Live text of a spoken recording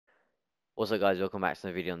What's up, guys? Welcome back to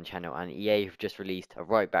another video on the channel. And EA have just released a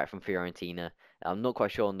right back from Fiorentina. I'm not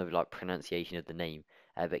quite sure on the pronunciation of the name,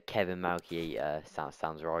 but Kevin Malcuit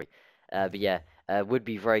sounds right. But yeah, would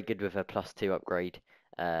be very good with a +2 upgrade.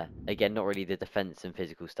 Again, not really the defense and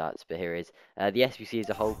physical stats, but here is the SBC as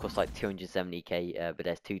a whole costs like 270k, but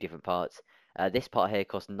there's two different parts. This part here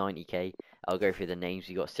costs 90k. I'll go through the names.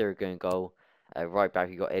 We got Sirigu in goal. Right back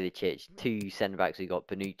we got Ilicic. Two centre backs we got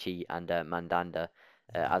Bonucci and Mandanda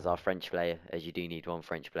as our French player, as you do need one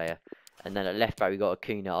French player. And then at left back we got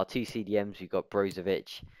Acuna. Our two CDMs we got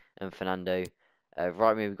Brozovic and Fernando.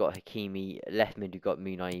 Right mid we've got Hakimi. Left mid we've got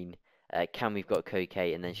Munain. Cam we've got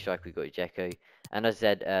Koke, and then striker we've got Dzeko. And as I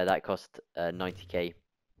said, that cost 90k.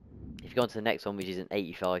 If you go on to the next one, which is an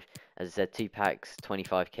 85, as I said, two packs,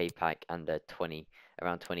 25k pack, and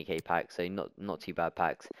around 20k pack, so not too bad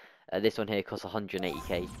packs. This one here costs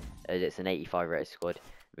 180k, as it's an 85 rated squad.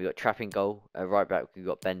 We've got Trapping goal, right back we've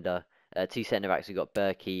got Bender, two centre backs we've got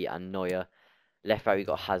Berkey and Neuer, left back we've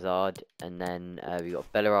got Hazard, and then we've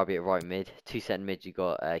got Bellarabi at right mid, two centre mids we've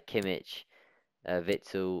got Kimmich,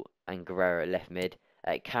 Witzel and Guerrero at left mid.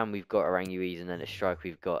 At Cam we've got Aranguiz, and then at strike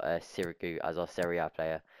we've got Sirigu as our Serie A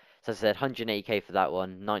player. So as I said, 180k for that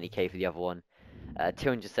one, 90k for the other one,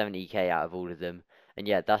 270k out of all of them. And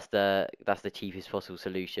yeah, that's the cheapest possible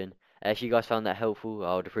solution. If you guys found that helpful,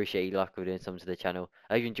 I would appreciate you liking doing some to the channel.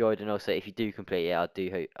 I hope you enjoyed, and also if you do complete it,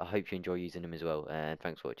 I hope you enjoy using them as well. And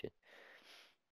thanks for watching.